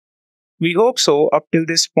We hope so. Up till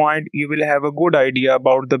this point, you will have a good idea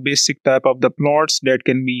about the basic type of the plots that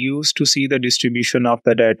can be used to see the distribution of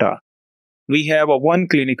the data. We have a one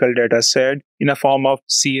clinical data set in a form of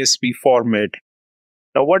CSV format.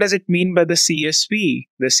 Now, what does it mean by the CSV?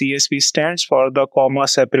 The CSV stands for the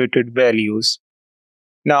comma-separated values.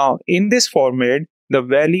 Now, in this format, the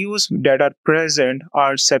values that are present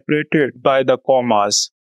are separated by the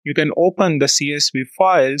commas. You can open the CSV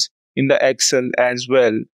files in the Excel as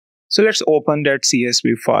well. So let's open that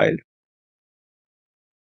CSV file.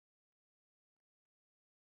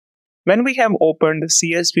 When we have opened the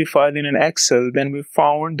CSV file in an Excel, then we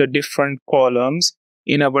found the different columns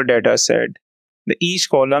in our data set. Each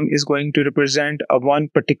column is going to represent a one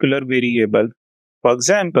particular variable. For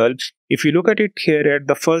example, if you look at it here at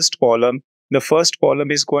the first column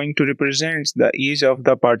is going to represent the age of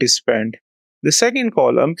the participant. The second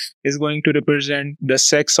column is going to represent the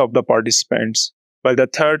sex of the participants, while the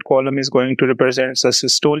third column is going to represent the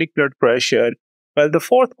systolic blood pressure, while the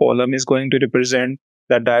fourth column is going to represent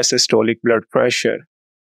the diastolic blood pressure.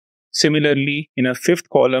 Similarly, in a fifth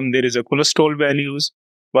column, there is a cholesterol values,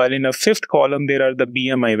 while in a fifth column, there are the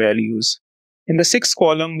BMI values. In the sixth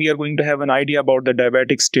column, we are going to have an idea about the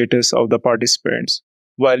diabetic status of the participants,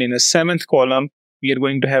 while in a seventh column, we are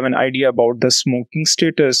going to have an idea about the smoking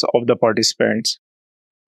status of the participants.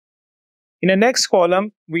 In the next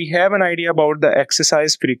column, we have an idea about the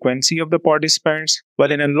exercise frequency of the participants,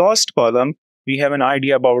 while in a last column, we have an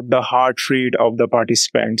idea about the heart rate of the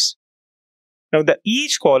participants. Now,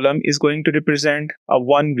 each column is going to represent a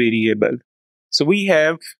one variable. So we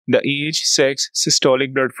have the age, sex,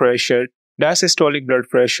 systolic blood pressure, diastolic blood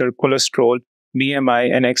pressure, cholesterol,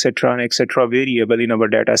 BMI, and etc. variable in our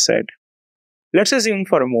data set. Let's assume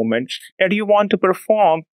for a moment that you want to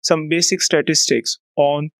perform some basic statistics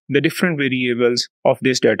on the different variables of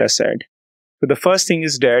this data set. So the first thing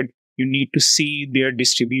is that you need to see their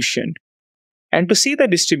distribution. And to see the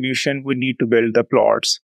distribution, we need to build the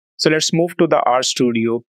plots. So let's move to the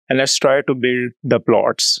RStudio and let's try to build the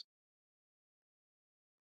plots.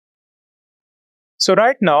 So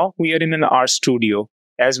right now, we are in an RStudio.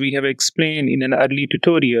 As we have explained in an early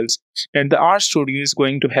tutorials, that the RStudio is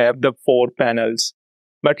going to have the 4 panels.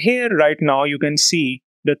 But here right now, you can see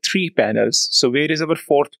the 3 panels. So where is our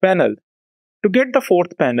 4th panel? To get the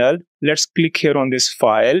 4th panel, let's click here on this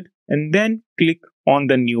file and then click on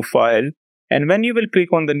the new file. And when you will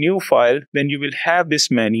click on the new file, then you will have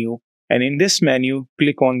this menu. And in this menu,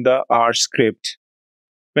 click on the R script.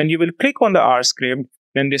 When you will click on the R script,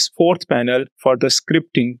 then this 4th panel for the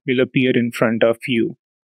scripting will appear in front of you.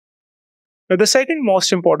 Now, the second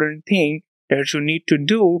most important thing that you need to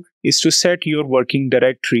do is to set your working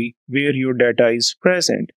directory where your data is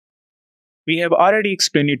present. We have already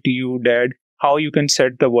explained it to you that how you can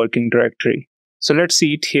set the working directory. So let's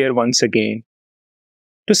see it here once again.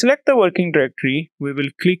 To select the working directory, we will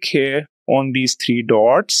click here on these 3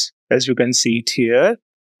 dots, as you can see it here.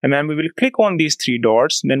 And when we will click on these 3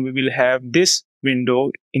 dots, then we will have this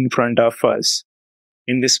window in front of us.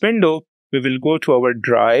 In this window, we will go to our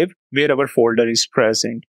drive where our folder is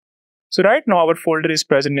present. So right now our folder is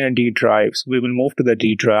present in a D drive. So we will move to the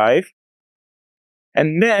D drive.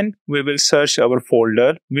 And then we will search our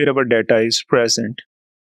folder where our data is present.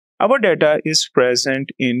 Our data is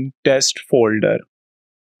present in test folder.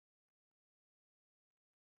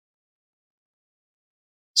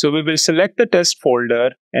 So we will select the test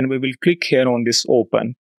folder and we will click here on this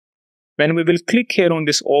open. When we will click here on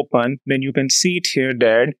this open, then you can see it here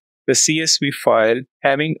that the CSV file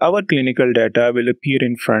having our clinical data will appear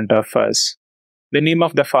in front of us. The name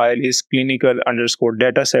of the file is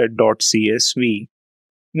clinical_dataset.csv.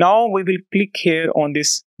 Now we will click here on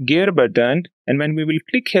this gear button, and when we will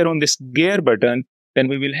click here on this gear button, then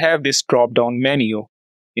we will have this drop-down menu.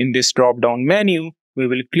 In this drop-down menu, we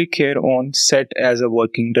will click here on set as a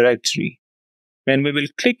working directory. When we will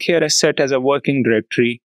click here as set as a working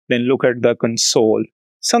directory, then look at the console.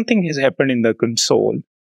 Something has happened in the console.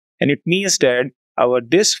 And it means that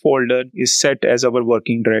this folder is set as our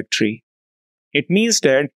working directory. It means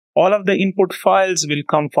that all of the input files will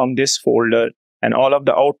come from this folder and all of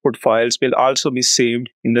the output files will also be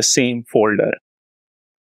saved in the same folder.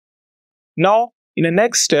 Now, in the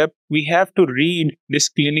next step, we have to read this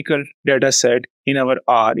clinical data set in our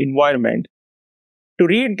R environment. To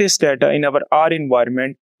read this data in our R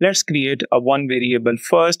environment, let's create a one variable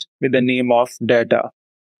first with the name of data.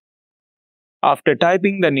 After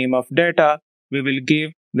typing the name of data, we will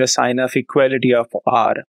give the sign of equality of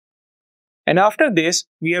R. And after this,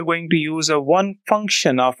 we are going to use a one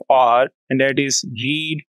function of R, and that is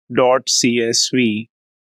read.csv.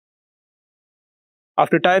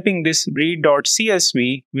 After typing this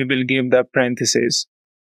read.csv, we will give the parentheses.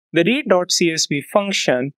 The read.csv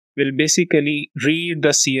function will basically read the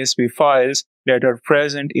CSV files that are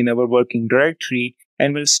present in our working directory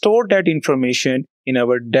and will store that information in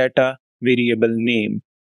our data variable name.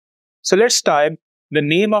 So let's type the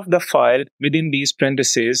name of the file within these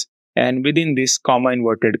parentheses and within this comma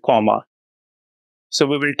inverted comma. So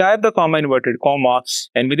we will type the comma inverted comma,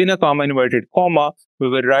 and within a comma inverted comma, we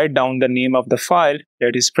will write down the name of the file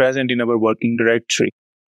that is present in our working directory.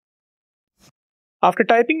 After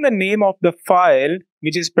typing the name of the file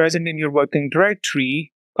which is present in your working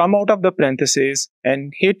directory, come out of the parentheses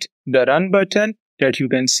and hit the run button that you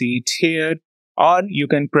can see it here, or you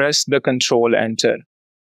can press the Control Enter.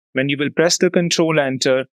 When you will press the Control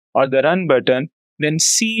Enter or the run button, then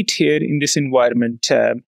see it here in this environment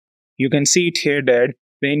tab. You can see it here that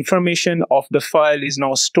the information of the file is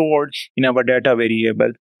now stored in our data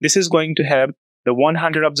variable. This is going to have the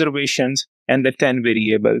 100 observations and the 10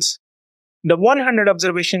 variables. The 100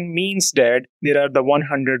 observation means that there are the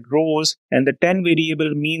 100 rows, and the 10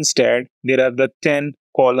 variable means that there are the 10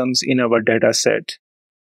 columns in our data set.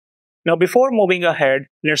 Now, before moving ahead,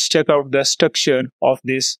 let's check out the structure of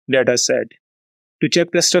this data set. To check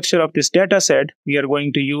the structure of this data set, we are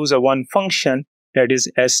going to use one function, that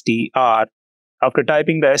is str. After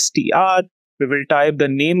typing the str, we will type the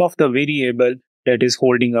name of the variable that is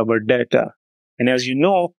holding our data. And as you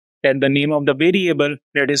know, that the name of the variable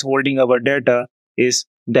that is holding our data is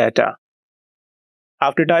data.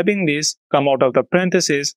 After typing this, come out of the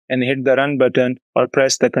parentheses and hit the run button or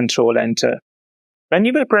press the Control Enter. When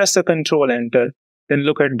you will press the Control Enter, then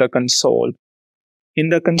look at the console. In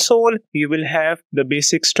the console, you will have the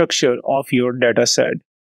basic structure of your data set.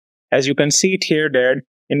 As you can see it here that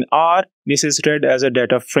in R, this is read as a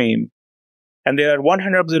data frame. And there are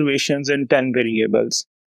 100 observations and 10 variables.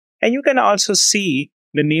 And you can also see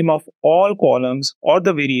the name of all columns or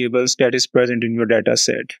the variables that is present in your data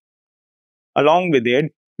set. Along with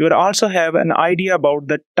it, you will also have an idea about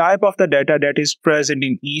the type of the data that is present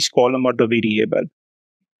in each column or the variable.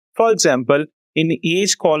 For example, in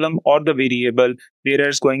each column or the variable, there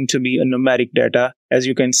is going to be a numeric data, as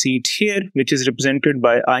you can see it here, which is represented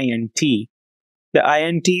by int. The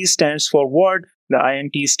int stands for word, the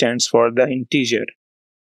int stands for the integer.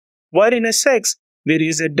 While in a sex, there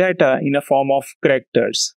is a data in a form of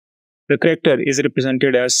characters. The character is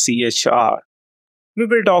represented as CHR. We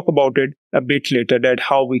will talk about it a bit later, that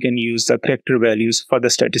how we can use the character values for the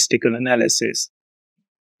statistical analysis.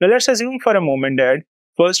 Now let's assume for a moment that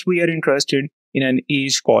first we are interested in an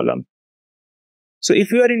age column. So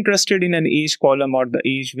if you are interested in an age column or the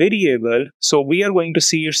age variable, so we are going to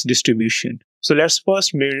see its distribution. So let's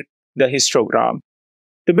first build the histogram.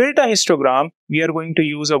 To build a histogram, we are going to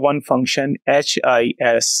use one function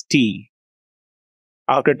HIST.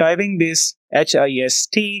 After typing this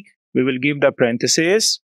HIST, we will give the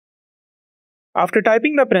parentheses. After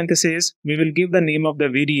typing the parentheses, we will give the name of the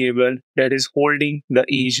variable that is holding the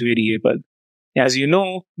age variable. As you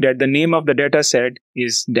know that the name of the data set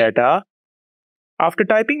is data. After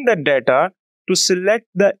typing the data, to select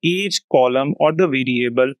the age column or the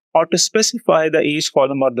variable, or to specify the age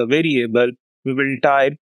column or the variable, we will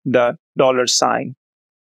type the $sign.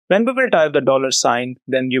 When we will type the $sign,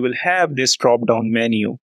 then you will have this drop-down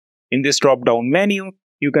menu. In this drop-down menu,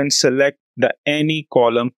 you can select the any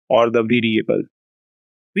column or the variable.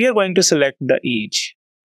 We are going to select the age.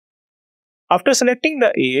 After selecting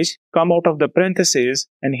the age, come out of the parentheses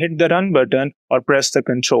and hit the run button or press the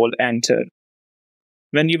Control Enter.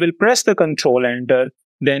 When you will press the Control Enter,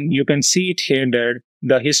 then you can see it here that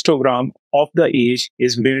the histogram of the age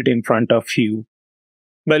is built in front of you.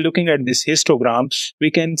 By looking at this histogram,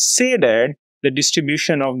 we can say that the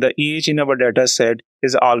distribution of the age in our data set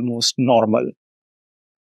is almost normal.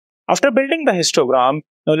 After building the histogram,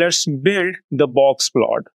 now let's build the box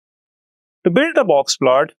plot. To build the box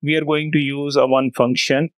plot, we are going to use one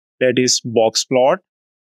function, that is box plot.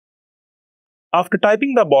 After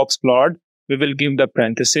typing the box plot, we will give the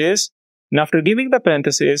parentheses. And after giving the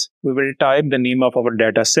parentheses, we will type the name of our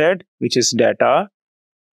data set, which is data.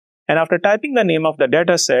 And after typing the name of the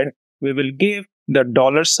data set, we will give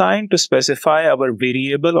the $sign to specify our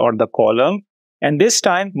variable or the column. And this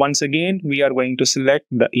time, once again, we are going to select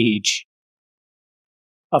the age.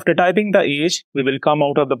 After typing the age, we will come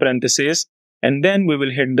out of the parentheses, and then we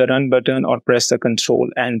will hit the run button or press the Control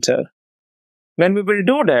Enter. When we will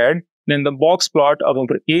do that, then the box plot of our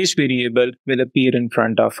age variable will appear in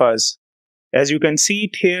front of us. As you can see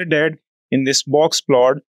it here that in this box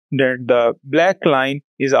plot, that the black line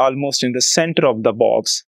is almost in the center of the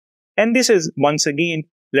box. And this is once again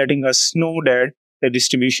letting us know that the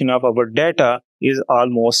distribution of our data is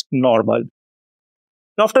almost normal.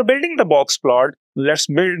 Now, after building the box plot, let's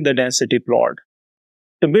build the density plot.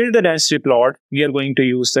 To build the density plot, we are going to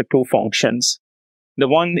use the two functions. The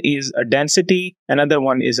one is a density, another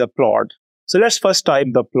one is a plot. So let's first type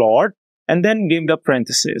the plot and then give the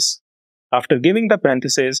parentheses. After giving the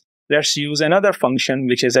parentheses, let's use another function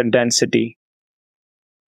which is a density.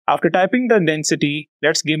 After typing the density,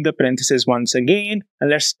 let's give the parentheses once again and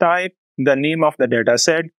let's type the name of the data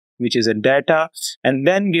set, which is a data, and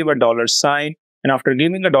then give a $sign. And after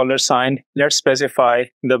giving a $sign, let's specify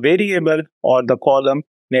the variable or the column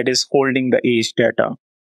that is holding the age data.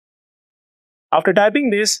 After typing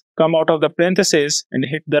this, come out of the parentheses and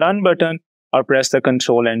hit the run button or press the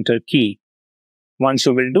Control Enter key. Once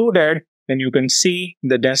you will do that, then you can see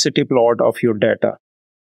the density plot of your data.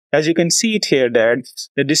 As you can see it here that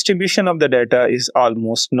the distribution of the data is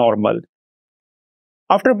almost normal.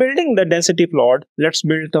 After building the density plot, let's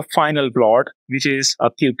build the final plot, which is a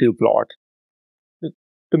QQ plot.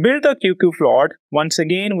 To build the QQ plot, once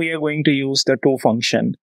again we are going to use the two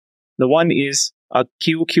functions. The one is a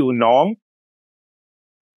QQ norm.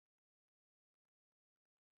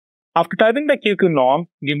 After typing the QQ norm,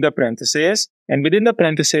 give the parentheses, and within the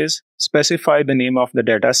parentheses, specify the name of the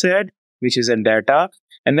data set, which is a data,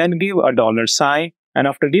 and then give a $sign. And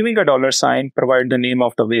after giving a $sign, provide the name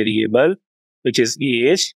of the variable, which is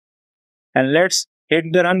age. And let's hit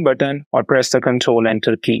the run button or press the Control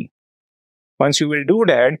Enter key. Once you will do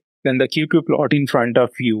that, then the QQ plot in front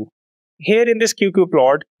of you. Here in this QQ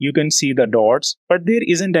plot, you can see the dots, but there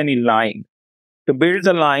isn't any line. To build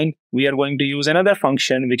the line, we are going to use another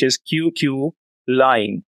function which is QQ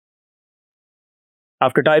line.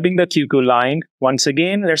 After typing the QQ line, once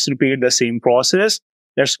again, let's repeat the same process.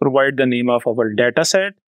 Let's provide the name of our data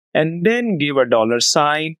set and then give a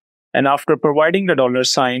 $sign. And after providing the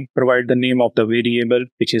 $sign, provide the name of the variable,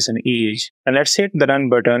 which is an age. And let's hit the run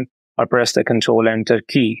button or press the Control Enter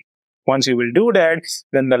key. Once you will do that,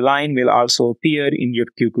 then the line will also appear in your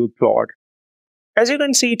QQ plot. As you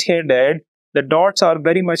can see it here that the dots are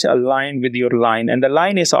very much aligned with your line and the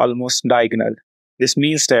line is almost diagonal. This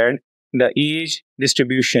means that the age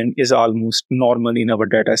distribution is almost normal in our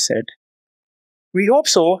data set. We hope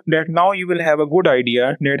so that now you will have a good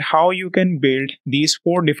idea that how you can build these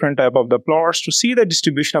 4 different types of the plots to see the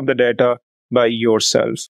distribution of the data by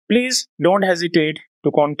yourself. Please don't hesitate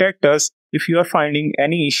to contact us if you are finding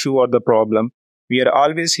any issue or the problem. We are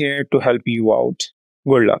always here to help you out.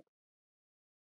 Good luck.